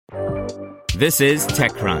This is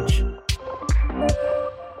TechCrunch.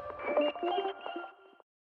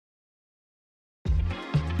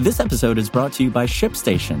 This episode is brought to you by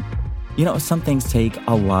ShipStation. You know, some things take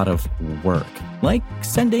a lot of work, like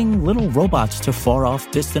sending little robots to far-off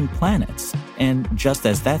distant planets. And just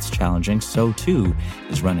as that's challenging, so too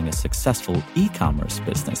is running a successful e-commerce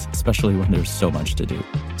business, especially when there's so much to do.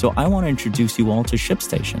 So I want to introduce you all to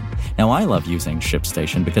ShipStation. Now, I love using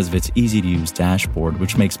ShipStation because of its easy-to-use dashboard,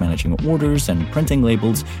 which makes managing orders and printing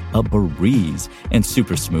labels a breeze and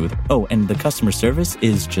super smooth. Oh, and the customer service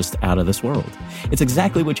is just out of this world. It's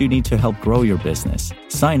exactly what you need to help grow your business.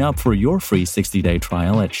 Sign up for your free 60-day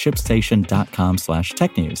trial at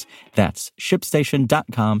shipstation.com/technews. That's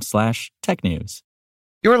shipstation.com/technews.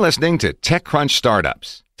 You're listening to TechCrunch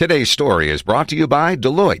Startups. Today's story is brought to you by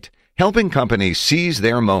Deloitte, helping companies seize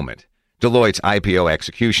their moment. Deloitte's IPO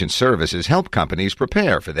execution services help companies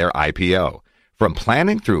prepare for their IPO. From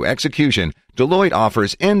planning through execution, Deloitte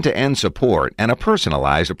offers end-to-end support and a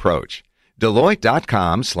personalized approach.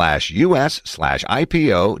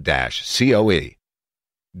 Deloitte.com/US/IPO-COE.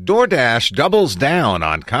 DoorDash doubles down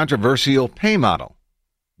on controversial pay model.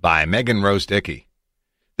 By Megan Rose Dickey.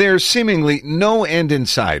 There's seemingly no end in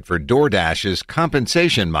sight for DoorDash's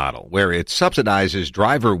compensation model, where it subsidizes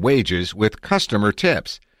driver wages with customer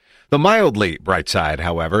tips. The mildly bright side,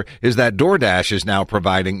 however, is that DoorDash is now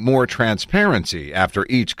providing more transparency after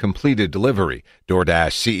each completed delivery,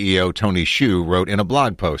 DoorDash CEO Tony Xu wrote in a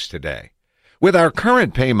blog post today. With our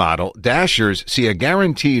current pay model, Dashers see a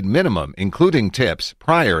guaranteed minimum, including tips,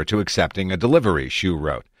 prior to accepting a delivery, Xu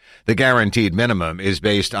wrote. The guaranteed minimum is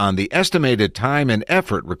based on the estimated time and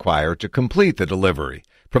effort required to complete the delivery.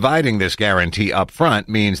 Providing this guarantee up front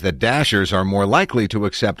means that Dashers are more likely to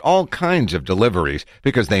accept all kinds of deliveries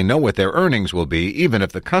because they know what their earnings will be even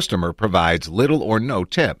if the customer provides little or no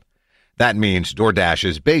tip. That means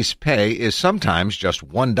DoorDash's base pay is sometimes just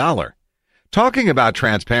 $1. Talking about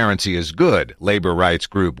transparency is good, labor rights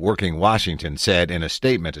group Working Washington said in a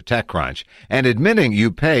statement to TechCrunch, and admitting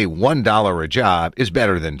you pay $1 a job is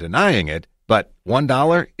better than denying it, but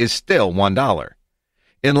 $1 is still $1.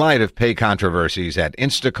 In light of pay controversies at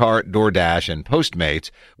Instacart, DoorDash, and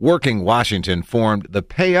Postmates, Working Washington formed the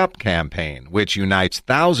Pay Up campaign, which unites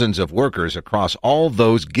thousands of workers across all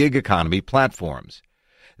those gig economy platforms.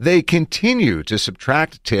 They continue to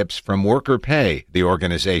subtract tips from worker pay, the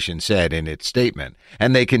organization said in its statement,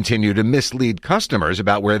 and they continue to mislead customers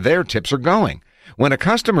about where their tips are going. When a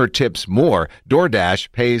customer tips more,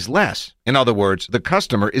 DoorDash pays less. In other words, the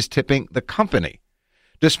customer is tipping the company.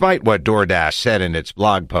 Despite what DoorDash said in its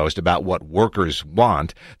blog post about what workers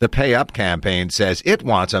want, the Pay Up campaign says it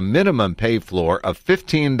wants a minimum pay floor of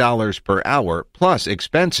 $15 per hour plus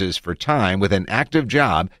expenses for time with an active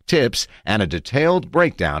job, tips, and a detailed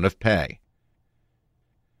breakdown of pay.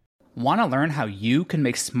 Want to learn how you can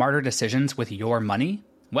make smarter decisions with your money?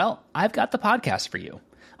 Well, I've got the podcast for you.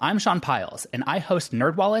 I'm Sean Piles, and I host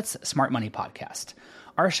NerdWallet's Smart Money Podcast.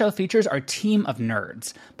 Our show features our team of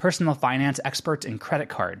nerds, personal finance experts in credit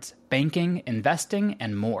cards, banking, investing,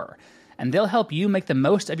 and more. And they'll help you make the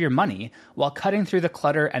most of your money while cutting through the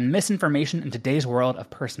clutter and misinformation in today's world of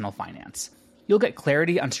personal finance. You'll get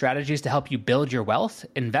clarity on strategies to help you build your wealth,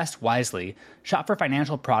 invest wisely, shop for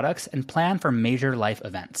financial products, and plan for major life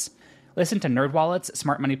events. Listen to NerdWallet's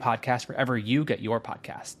Smart Money Podcast wherever you get your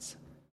podcasts.